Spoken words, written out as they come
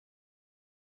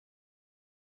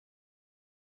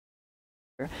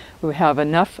We have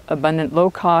enough abundant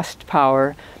low-cost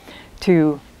power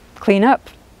to clean up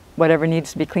whatever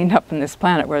needs to be cleaned up on this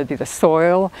planet, whether it be the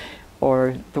soil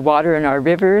or the water in our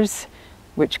rivers,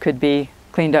 which could be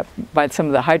cleaned up by some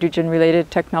of the hydrogen-related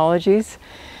technologies.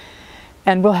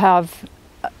 And we'll have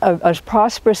a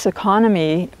prosperous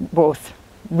economy, both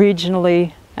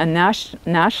regionally and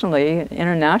nationally,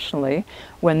 internationally,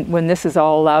 when this is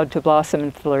all allowed to blossom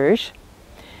and flourish,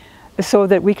 so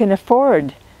that we can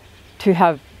afford to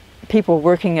have people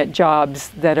working at jobs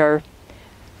that are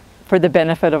for the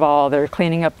benefit of all. They're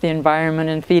cleaning up the environment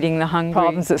and feeding the hungry.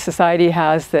 Problems that society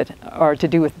has that are to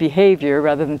do with behavior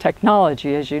rather than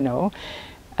technology, as you know.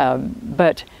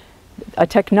 But a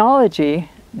technology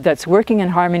that's working in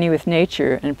harmony with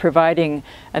nature and providing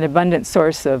an abundant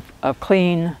source of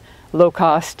clean,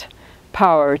 low-cost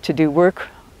power to do work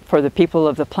for the people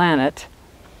of the planet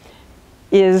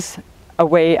is a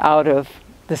way out of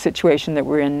the situation that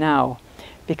we're in now,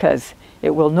 because it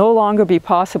will no longer be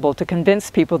possible to convince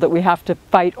people that we have to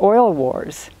fight oil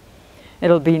wars.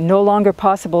 It'll be no longer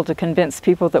possible to convince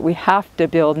people that we have to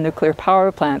build nuclear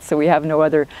power plants, so we have no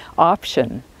other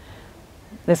option.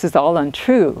 This is all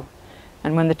untrue.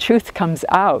 And when the truth comes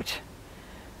out,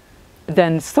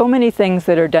 then so many things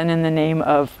that are done in the name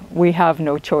of we have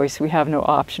no choice, we have no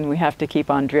option, we have to keep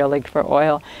on drilling for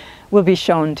oil, will be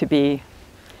shown to be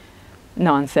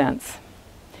nonsense.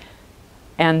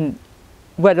 And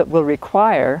what it will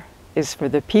require is for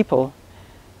the people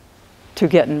to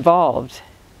get involved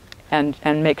and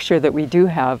make sure that we do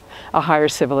have a higher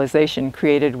civilization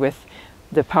created with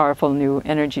the powerful new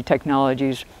energy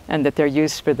technologies, and that they're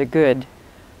used for the good,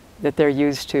 that they're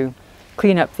used to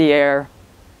clean up the air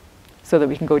so that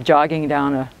we can go jogging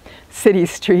down a city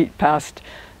street past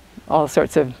all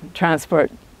sorts of transport,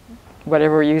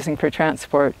 whatever we're using for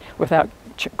transport, without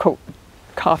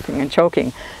coughing and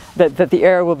choking. That the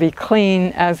air will be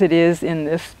clean as it is in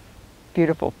this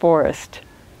beautiful forest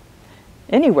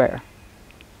anywhere.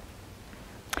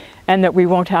 And that we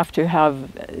won't have to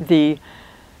have the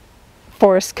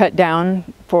forest cut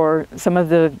down for some of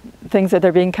the things that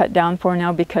they're being cut down for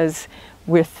now, because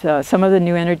with some of the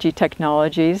new energy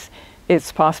technologies,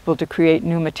 it's possible to create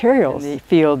new materials. The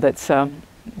field that's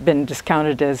been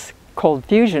discounted as cold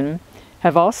fusion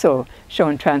have also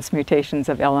shown transmutations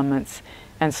of elements.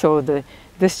 And so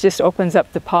this just opens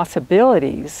up the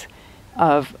possibilities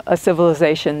of a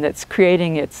civilization that's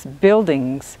creating its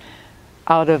buildings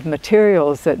out of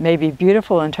materials that may be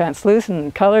beautiful and translucent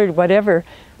and colored, whatever,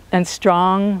 and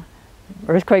strong,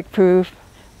 earthquake-proof,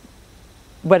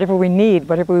 whatever we need,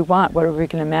 whatever we want, whatever we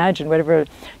can imagine, whatever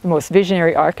the most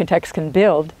visionary architects can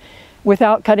build,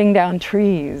 without cutting down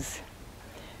trees.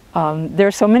 There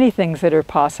are so many things that are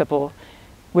possible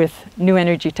with new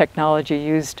energy technology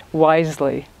used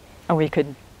wisely, and we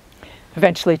could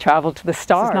eventually travel to the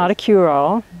stars. It's not a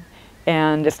cure-all,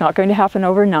 and it's not going to happen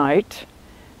overnight.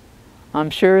 I'm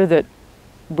sure that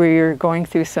we're going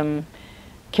through some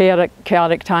chaotic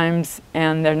times,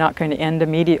 and they're not going to end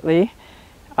immediately.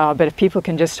 But if people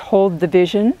can just hold the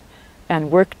vision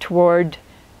and work toward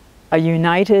a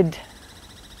united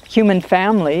human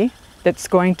family that's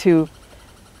going to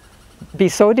be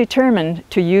so determined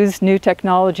to use new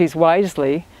technologies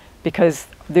wisely, because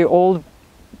the old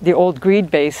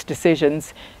greed-based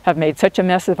decisions have made such a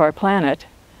mess of our planet,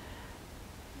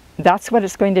 that's what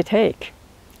it's going to take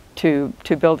to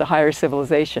build a higher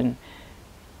civilization,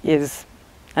 is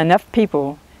enough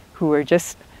people who are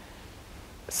just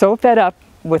so fed up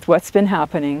with what's been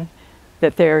happening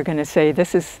that they're going to say,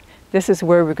 this is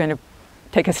where we're going to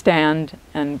take a stand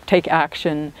and take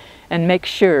action and make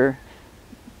sure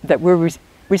that we're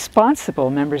responsible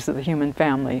members of the human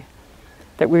family,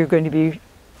 that we're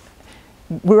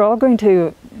all going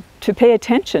to pay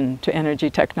attention to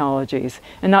energy technologies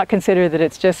and not consider that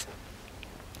it's just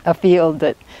a field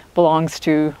that belongs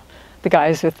to the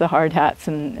guys with the hard hats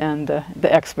and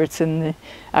the experts in the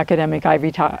academic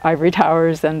ivory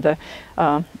towers and the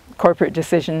corporate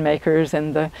decision makers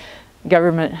and the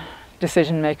government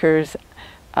decision makers.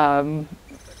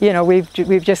 You know,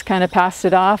 we've just kind of passed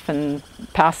it off and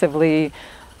passively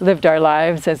lived our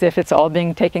lives as if it's all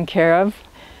being taken care of.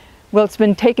 Well, it's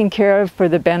been taken care of for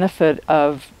the benefit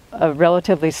of a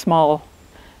relatively small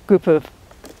group of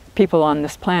people on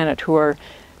this planet who are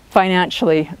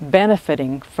financially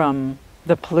benefiting from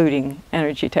the polluting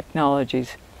energy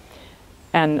technologies.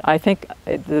 And I think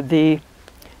the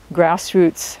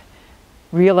grassroots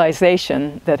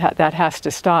realization that that has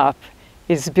to stop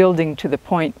is building to the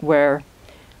point where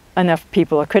enough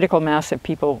people, a critical mass of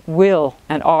people, will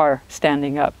and are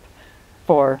standing up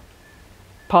for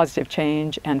positive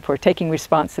change and for taking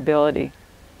responsibility